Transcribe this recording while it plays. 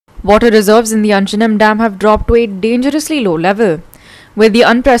Water reserves in the Anjunem Dam have dropped to a dangerously low level. With the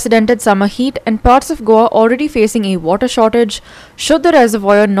unprecedented summer heat and parts of Goa already facing a water shortage, should the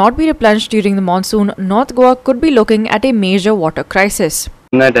reservoir not be replenished during the monsoon, North Goa could be looking at a major water crisis.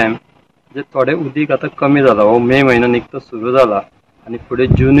 Time जे थोडे उदीक आता कमी जाला हो मे महिना निकतो सुरू जाला आणि पुढे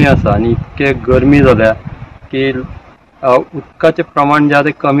जूनय आसा आणि इतके गरमी जाल्या की उदकाचे प्रमाण जे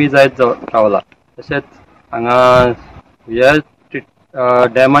आहे कमी जायत रावला. तसेच हांगा ह्या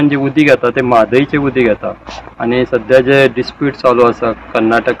डॅमान जे उदीक येता ते म्हादईचे उदीक येता आणि सध्या जे डिस्प्यूट चालू आसा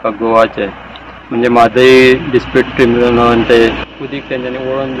कर्नाटका गोवाचे म्हणजे म्हादई डिस्प्यूट ट्रिब्युनल ते उदीक तेंच्यांनी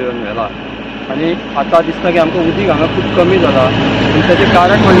वळोवन बिळोवन व्हेला आणि आता दिसता की आमकां उदीक हांगा खूब कमी जाला. आणि त्याचे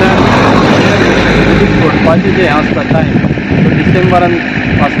कारण म्हणल्यार उदीक सोडपाचें जें आसता टायम तो डिसेंबरान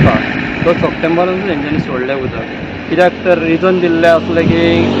आसता तो सप्टेंबरानूच तेंच्यांनी सोडलें उदक. कित्याक तर रिजन दिल्लें आसलें की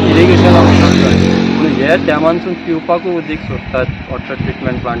इरिगेशनाक उदक जाय म्हणून हे डॅमानसून पिवपाकूय उदीक सोडटात वॉटर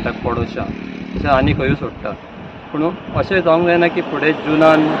ट्रिटमेंट प्लांटाक पडोवच्या तशें आनी खंयूय सोडटात. पूण अशें जावंक जायना की फुडें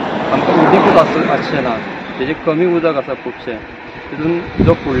जुनान आमकां उदीकूच आसचें ना, तेजें कमी उदक आसा खुबशें. तितून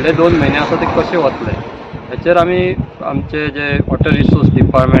जो फुडले 2 म्हयने आसा ते कशे वतले हेचेर आमी आमचे जे वॉटर रिसोर्स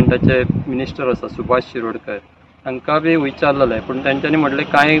डिपार्टमेंटाचे मिनिस्टर आसा सुभाष शिरोडकर तांकां बी विचारलेलें पूण तेंच्यांनी म्हटलें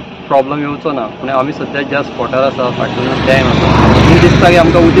कांय प्रॉब्लम येवचो ना. पूण आमी सद्या ज्या स्पॉटार आसा फाटल्यान डॅम आसा आमी दिसता की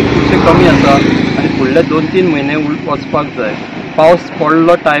आमकां उदीक खुबशें कमी आसा आनी फुडले 2-3 म्हयने वचपाक जाय. पावस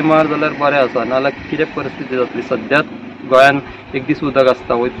पडलो टायमार जाल्यार बरें आसा, नाल्यार कितें परिस्थिती जातली. सद्याच गोंयान एक दीस उदक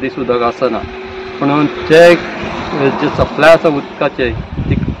आसता, एक दीस उदक आसना. पूण जे सप्लाय आसा उदकाचे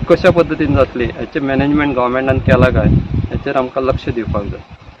ती कशा पद्दतीन जातली हेचे मॅनेजमेंट गव्हर्मेंटान केला काय हेचेर आमकां लक्ष दिवपाक जाय.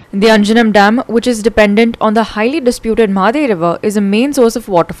 The Anjunem Dam, which is dependent on the highly disputed Mahadai River, is a main source of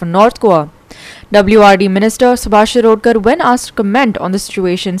water for North Goa. WRD Minister Subhash Shirodkar, when asked to comment on the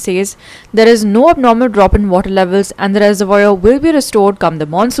situation, says there is no abnormal drop in water levels and the reservoir will be restored come the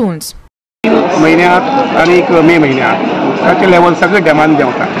monsoons. महिन्यात आणि मे महिन्यात उदकाचे level सगळे डॅमान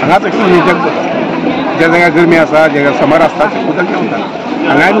देंवता. हांगाच ज्या जाग्यार गरमी आसा, ज्या जाग्यार समर आसता उदक देंवता.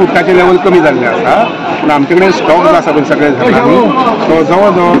 हांगाय उदकाचे लेवल कमी जाल्ले आसा पूण आमचे कडेन स्टॉक आसा पळय सगळे धरणांनी तो जवळ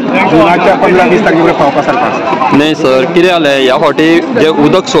जवळ जुनाच्या 15-20 तारखे मेरेन पावपा सारको आसा. नाही सर, कितें जालें ह्या फावटी जे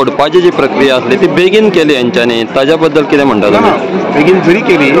उदक सोडपाची जी प्रक्रिया आसली ती बेगीन केली हेंच्यांनी, ताज्या बद्दल कितें म्हणटा तुमी? बेगीन जरी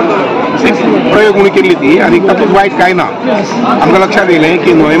केली प्रयोग म्हणून केली ती आणि तातूंत वायट कांय ना. आमकां लक्षात येयलें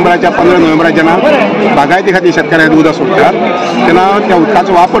की 15 नोव्हेंबराक जेन्ना बागायती खातीर शेतकाऱ्यांक उदक सोडटात तेन्ना त्या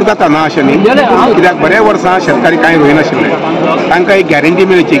उदकाचो वापर जाता ना अशें न्ही. कित्याक बऱ्या वर्सां शेतकारी कांय रोयनाशिल्ले, तांकां एक गॅरंटी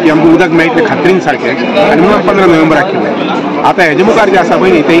मेळची की आमकां उदक मेळटलें खात्रीन सारकें आनी म्हणून 15 नोव्हेंबराक केलें. आतां हेजे मुखार जें आसा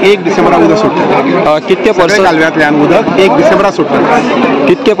पळय ते 1 डिसेंबराक उदक सोडटात. कितके पर्संट कालव्यांतल्यान उदक 1 डिसेंबराक सोडटात.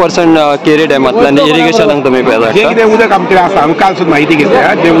 कितके पर्संट केरी डॅमांतल्यान इरिगेशनाक तुमी पेला? जें कितें उदक आमचे आसा आमी काल सुद्दां म्हायती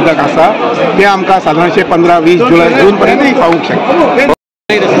घेतल्या जें उदक आसा ते आमकां सादारणशे 15-20 जून पर्यंत पावूंक शकता.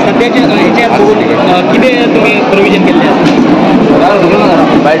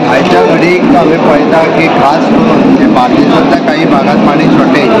 आयच्या घडीक आमी पळयता की खास करून बार्देसांतल्या काही भागात पाणी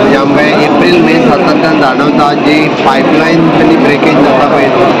शॉर्टेज म्हणजे आमकां एप्रील मे सातत्यान जाणवता जी पायपलायन तरी ब्रेकेज जाता पळय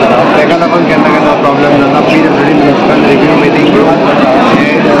ताका लागून केन्ना केन्ना प्रॉब्लेम जाता. पीडब्ल्यूडी म्युनिसिपल रिव्यू मिटींग घेवन हे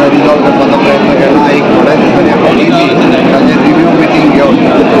रिजॉल्व करपाचो प्रयत्न केला. एक थोड्या दिसांनी आमी डेली ताचेर रिव्यू मिटींग घेवन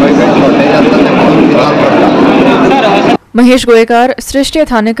खंय खंय शॉर्टेज आसता तें पळोवन रिजॉल्व करता. Mahesh Goekar, Srishti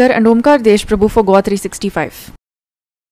Thanekar and Omkar Deshprabhu for Goa 365.